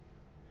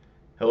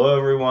Hello,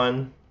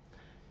 everyone.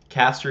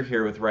 Castor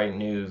here with Right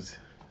News.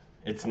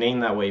 It's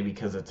named that way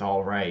because it's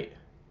all right.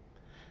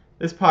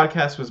 This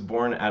podcast was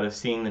born out of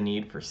seeing the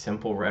need for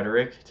simple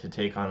rhetoric to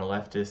take on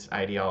leftist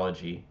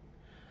ideology.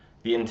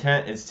 The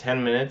intent is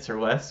 10 minutes or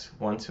less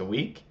once a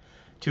week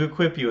to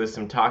equip you with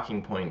some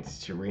talking points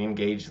to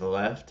re-engage the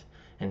left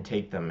and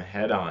take them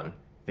head on,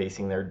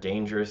 facing their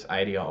dangerous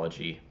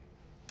ideology.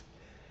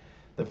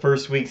 The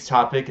first week's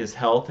topic is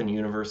health and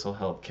universal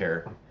health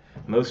care,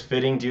 most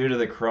fitting due to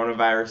the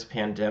coronavirus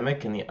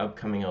pandemic and the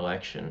upcoming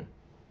election.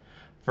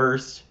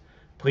 First,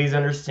 please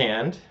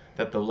understand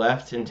that the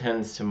left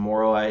intends to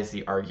moralize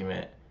the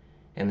argument,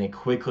 and they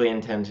quickly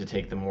intend to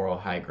take the moral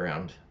high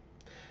ground.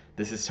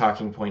 This is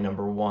talking point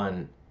number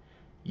 1.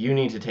 You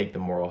need to take the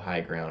moral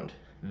high ground.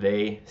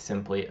 They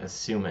simply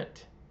assume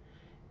it.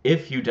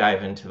 If you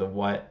dive into the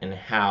what and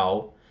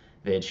how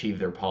they achieve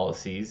their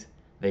policies,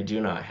 they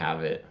do not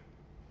have it.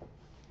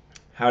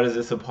 How does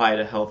this apply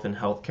to health and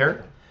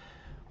healthcare?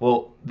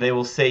 Well, they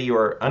will say you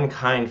are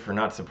unkind for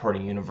not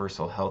supporting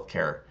universal health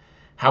care.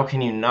 How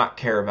can you not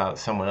care about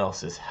someone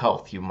else's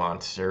health, you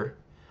monster?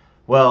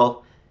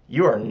 Well,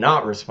 you are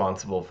not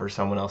responsible for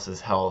someone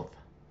else's health.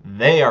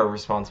 They are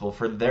responsible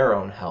for their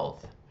own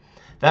health.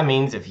 That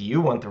means if you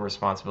want the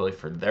responsibility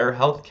for their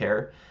health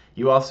care,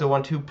 you also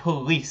want to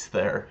police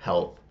their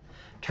health.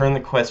 Turn the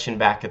question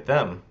back at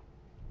them.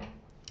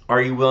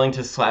 Are you willing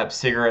to slap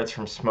cigarettes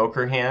from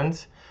smoker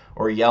hands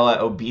or yell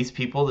at obese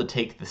people to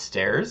take the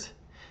stairs?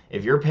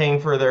 If you're paying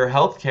for their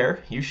health care,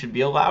 you should be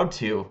allowed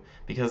to,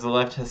 because the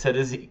left has said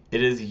it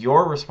is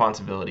your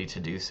responsibility to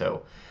do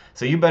so.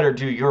 So you better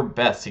do your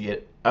best to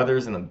get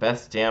others in the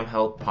best damn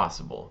health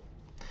possible.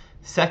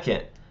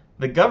 Second,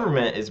 the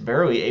government is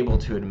barely able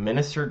to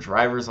administer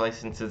driver's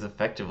licenses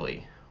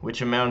effectively,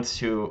 which amounts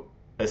to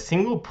a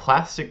single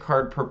plastic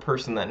card per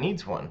person that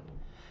needs one.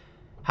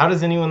 How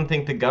does anyone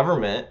think the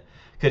government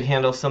could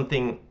handle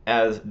something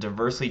as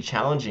diversely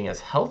challenging as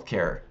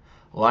healthcare?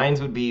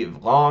 Lines would be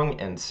long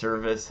and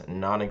service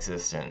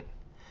non-existent.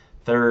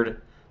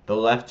 Third, the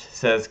left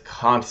says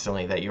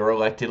constantly that your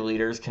elected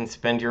leaders can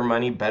spend your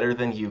money better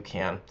than you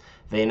can.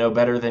 They know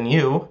better than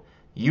you.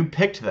 You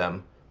picked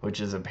them, which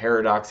is a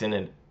paradox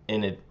in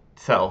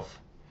itself.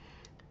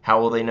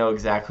 How will they know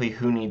exactly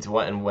who needs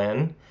what and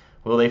when?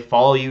 Will they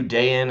follow you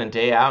day in and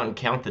day out and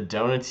count the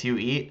donuts you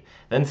eat?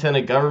 Then send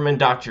a government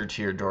doctor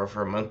to your door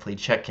for a monthly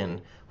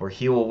check-in, where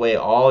he will weigh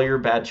all your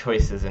bad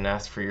choices and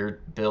ask for your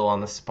bill on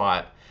the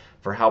spot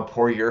for how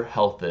poor your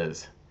health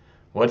is.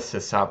 What's to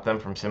stop them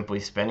from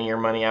simply spending your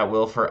money at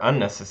will for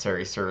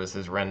unnecessary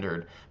services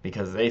rendered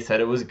because they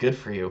said it was good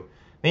for you?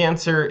 The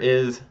answer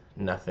is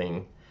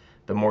nothing.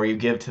 The more you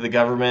give to the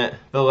government,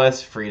 the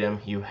less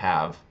freedom you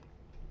have.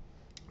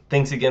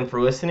 Thanks again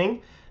for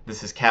listening.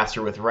 This is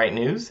Castor with Right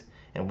News,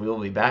 and we will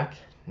be back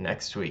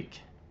next week.